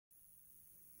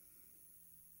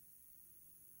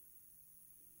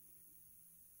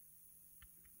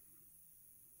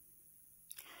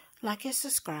Like and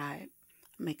subscribe.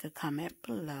 Make a comment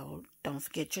below. Don't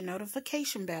forget your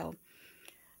notification bell.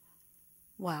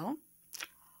 Well,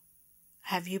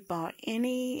 have you bought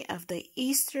any of the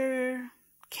Easter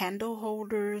candle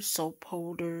holders, soap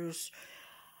holders,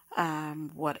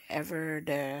 whatever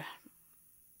the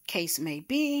case may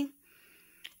be?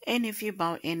 And if you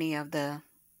bought any of the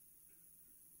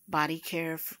body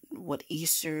care with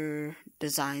Easter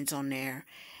designs on there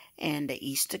and the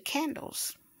Easter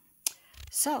candles.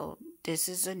 So this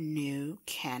is a new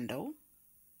candle,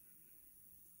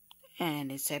 and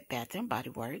it's at Bath and Body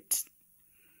Works.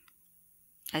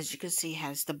 As you can see, it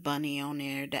has the bunny on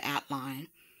there, the outline.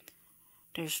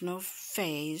 There's no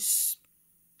face.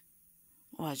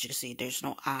 Well, as you can see, there's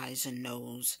no eyes and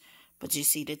nose, but you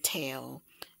see the tail.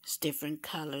 It's different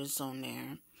colors on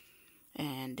there.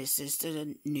 And this is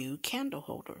the new candle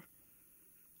holder.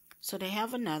 So they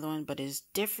have another one, but it's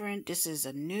different. This is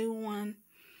a new one.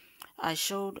 I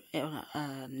showed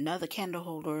another candle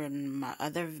holder in my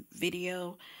other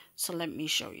video, so let me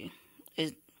show you.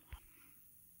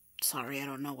 Sorry, I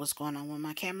don't know what's going on with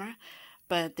my camera,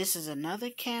 but this is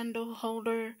another candle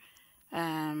holder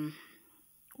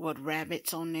with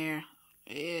rabbits on there.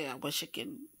 Yeah, I wish it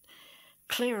could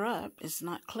clear up. It's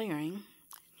not clearing.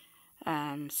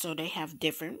 So they have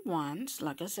different ones,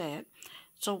 like I said.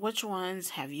 So which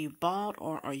ones have you bought,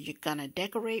 or are you gonna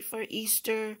decorate for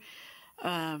Easter?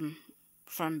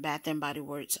 From Bath and Body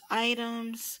Works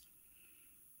items.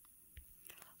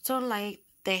 So like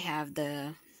they have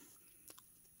the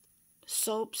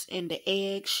soaps in the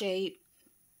egg shape.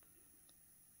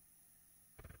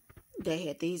 They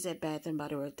had these at Bath and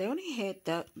Body Works. They only had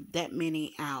that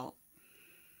many out.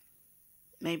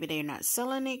 Maybe they're not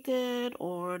selling it good,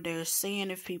 or they're seeing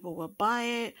if people will buy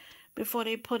it before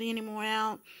they put any more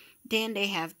out. Then they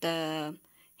have the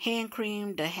hand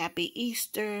cream, the Happy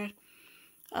Easter.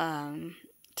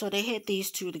 So they had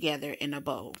these two together in a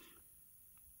bowl.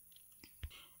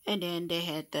 And then they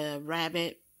had the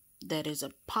rabbit that is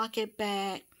a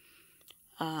pocketbac.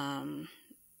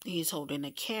 He's holding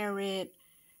a carrot.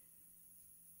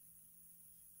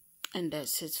 And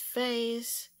that's his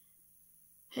face,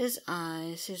 his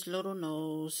eyes, his little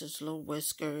nose, his little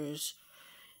whiskers,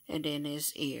 and then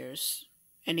his ears.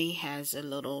 And he has a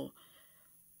little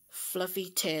fluffy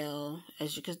tail,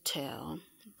 as you could tell.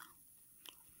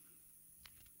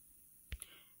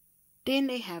 Then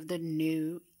they have the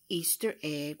new Easter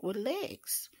egg with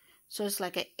legs. So it's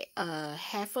like a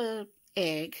half a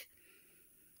egg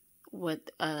with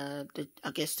I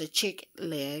guess the chick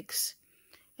legs.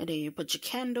 And then you put your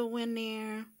candle in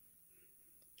there.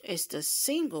 It's the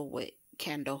single wick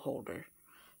candle holder.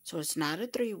 So it's not a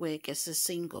 3-wick, it's a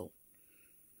single.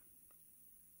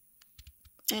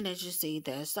 And as you see,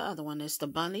 there's the other one. It's the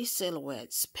bunny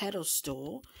silhouettes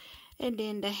pedestal. And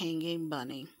then the hanging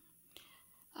bunny.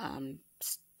 I'm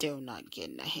still not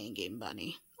getting a hanging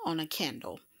bunny on a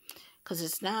candle. Because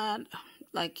it's not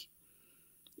like,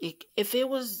 if it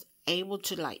was able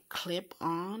to like clip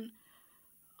on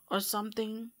or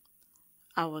something,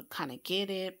 I would kind of get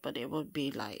it. But it would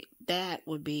be like, that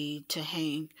would be to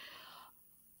hang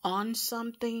on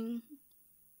something.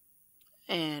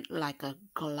 And like a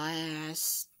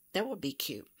glass, that would be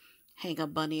cute. Hang a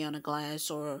bunny on a glass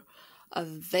or a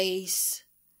vase.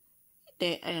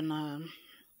 And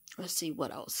let's see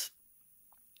what else.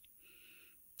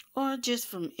 Or just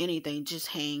from anything, just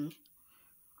hang.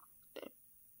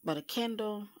 But a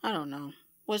candle, I don't know.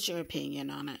 What's your opinion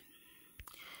on it?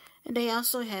 And they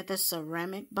also had the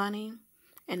ceramic bunny.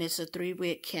 And it's a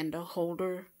 3-wick candle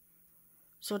holder.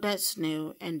 So that's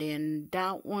new. And then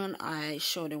that one I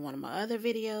showed in one of my other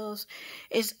videos.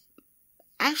 It's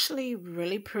actually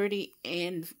really pretty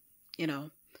in,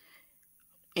 in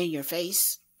your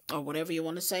face. Or whatever you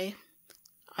want to say.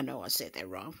 I know I said that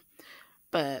wrong.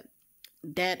 But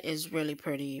that is really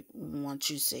pretty once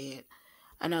you see it.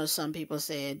 I know some people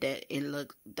said that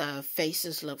the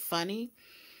faces look funny.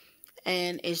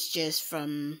 And it's just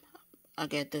from, I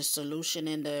get the solution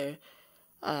in the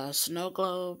snow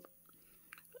globe.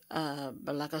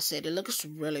 But like I said, it looks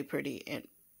really pretty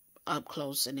up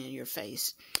close and in your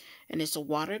face. And it's a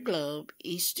water globe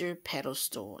Easter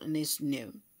pedestal. And it's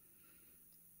new.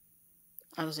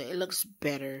 I would say it looks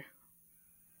better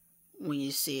when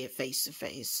you see it face to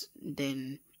face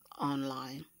than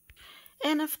online.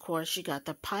 And of course, you got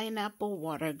the pineapple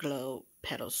water globe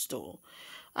pedestal.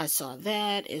 I saw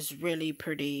that. It's really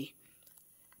pretty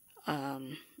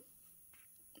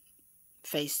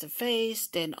face to face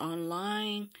than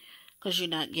online, because you're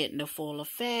not getting the full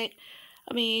effect.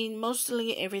 I mean,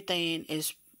 mostly everything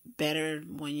is better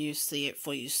when you see it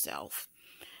for yourself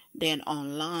than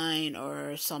online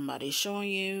or somebody showing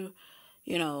you.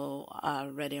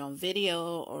 ready on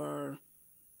video or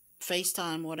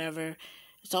FaceTime, whatever.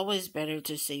 It's always better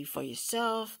to see for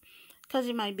yourself because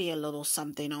it might be a little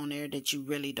something on there that you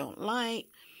really don't like.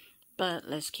 But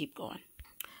let's keep going.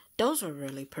 Those were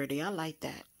really pretty. I like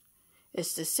that.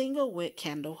 It's the single wick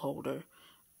candle holder.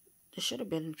 It should have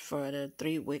been for the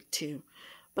 3-wick too.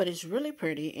 But it's really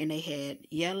pretty. And they had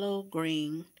yellow,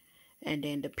 green, and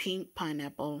then the pink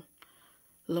pineapple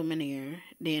luminaire.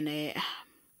 Then they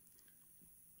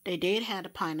did have the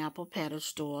pineapple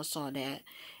pedestal. I saw that.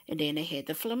 And then they had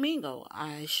the flamingo.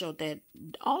 I showed that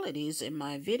all of these in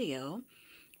my video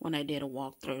when I did a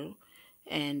walkthrough.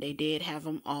 And they did have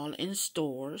them all in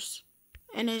stores.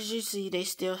 And as you see, they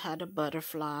still had the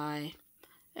butterfly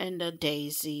and the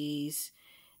daisies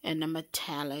and the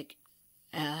metallic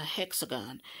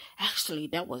hexagon. Actually,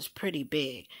 that was pretty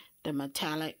big. The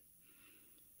metallic,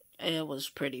 it was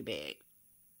pretty big.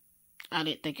 I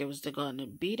didn't think it was going to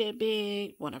be that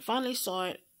big. When I finally saw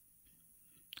it,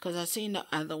 because I seen the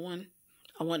other one,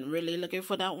 I wasn't really looking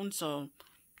for that one, so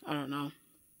I don't know.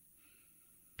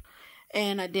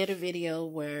 And I did a video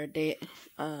where they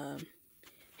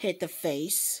had the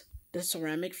face, the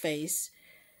ceramic face,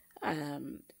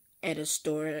 at a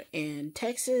store in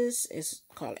Texas. It's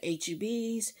called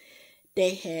HEB's.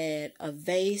 They had a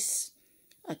vase,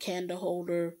 a candle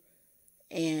holder,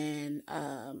 and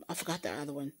I forgot the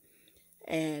other one.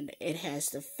 And it has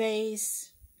the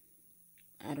face.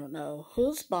 I don't know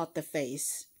who's bought the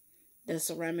face, the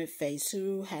ceramic face.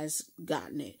 Who has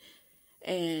gotten it?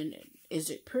 And is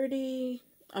it pretty?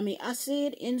 I mean, I see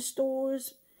it in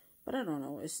stores, but I don't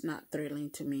know. It's not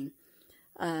thrilling to me.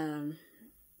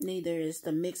 Neither is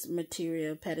the mixed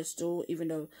material pedestal, even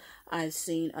though I've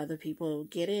seen other people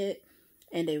get it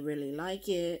and they really like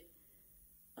it.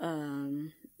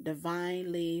 The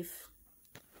vine leaf,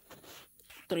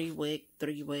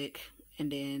 3-wick,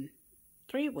 and then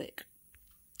 3-wick.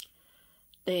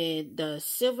 The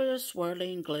silver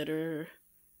swirling glitter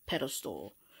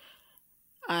pedestal.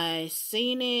 I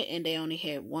seen it and they only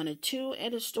had 1 or 2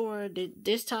 at the store.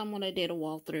 This time when I did a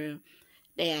walkthrough,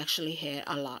 they actually had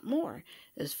a lot more.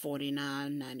 It's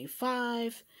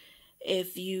 $49.95.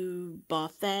 If you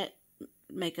bought that,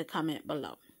 make a comment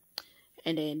below.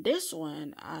 And then this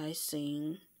one I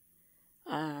seen,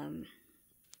 I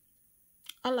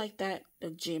like that. I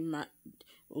was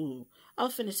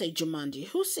finna say Jumanji.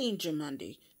 Who's seen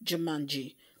Jumanji?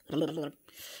 Jumanji. I love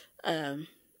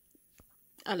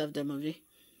that movie.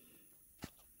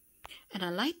 And I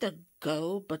like the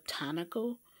Go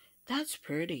Botanical. That's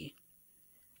pretty.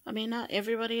 I mean, not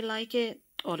everybody like it.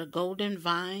 Or the golden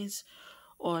vines.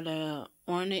 Or the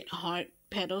ornate heart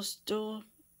pedestal.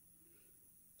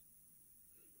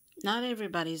 Not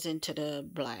everybody's into the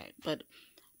black. But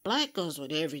black goes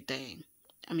with everything.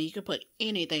 I mean, you can put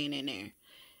anything in there.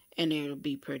 And it'll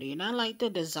be pretty. And I like the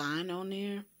design on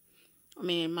there. I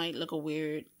mean, it might look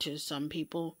weird to some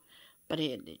people. But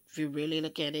if you really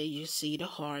look at it, you see the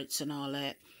hearts and all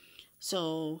that.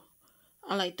 So,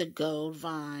 I like the gold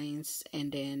vines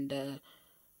and then the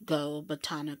gold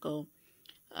botanical.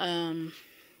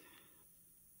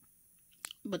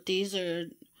 But these are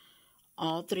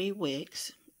all 3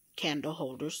 wicks, candle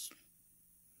holders.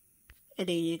 And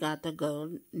then you got the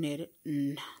gold knitted.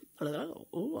 Oh,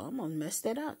 I almost messed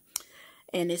that up.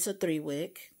 And it's a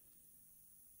 3-wick.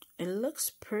 It looks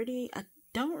pretty. I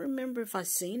don't remember if I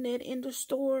seen it in the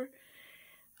store.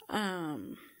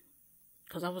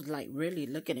 Because I was like really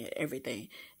looking at everything.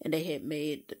 And they had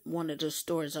made one of the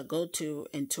stores I go to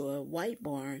into a white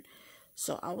barn.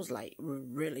 So I was like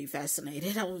really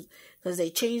fascinated. Because they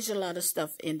changed a lot of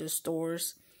stuff in the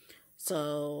stores.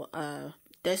 So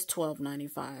that's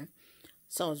 $12.95.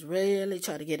 So I was really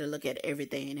trying to get a look at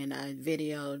everything. And I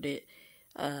videoed it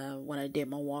when I did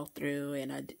my walkthrough.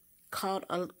 And I caught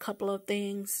a couple of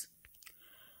things.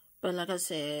 But like I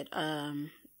said,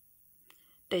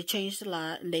 they changed a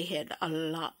lot. And they had a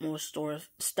lot more store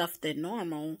stuff than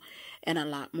normal. And a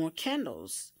lot more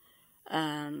candles.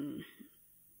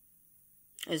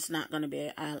 It's not going to be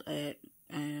an outlet.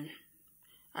 And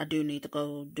I do need to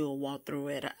go do a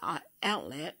walkthrough at an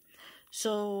outlet.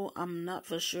 So, I'm not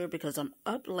for sure because I'm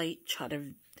up late trying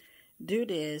to do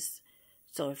this.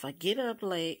 So, if I get up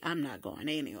late, I'm not going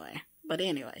anyway. But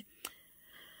anyway.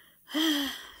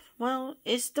 Well,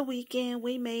 it's the weekend.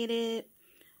 We made it.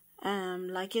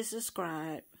 Like and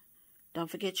subscribe. Don't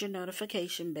forget your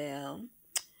notification bell.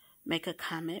 Make a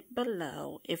comment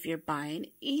below if you're buying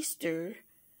Easter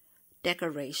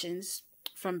decorations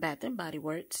from Bath and Body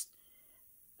Works.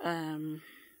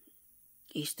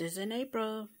 Easter's in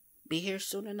April. Be here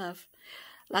soon enough.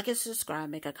 Like and subscribe,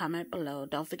 make a comment below.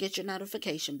 Don't forget your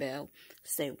notification bell.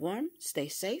 Stay warm, stay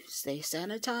safe, stay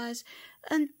sanitized.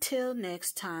 Until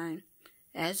next time,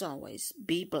 as always,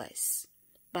 be blessed.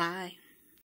 Bye.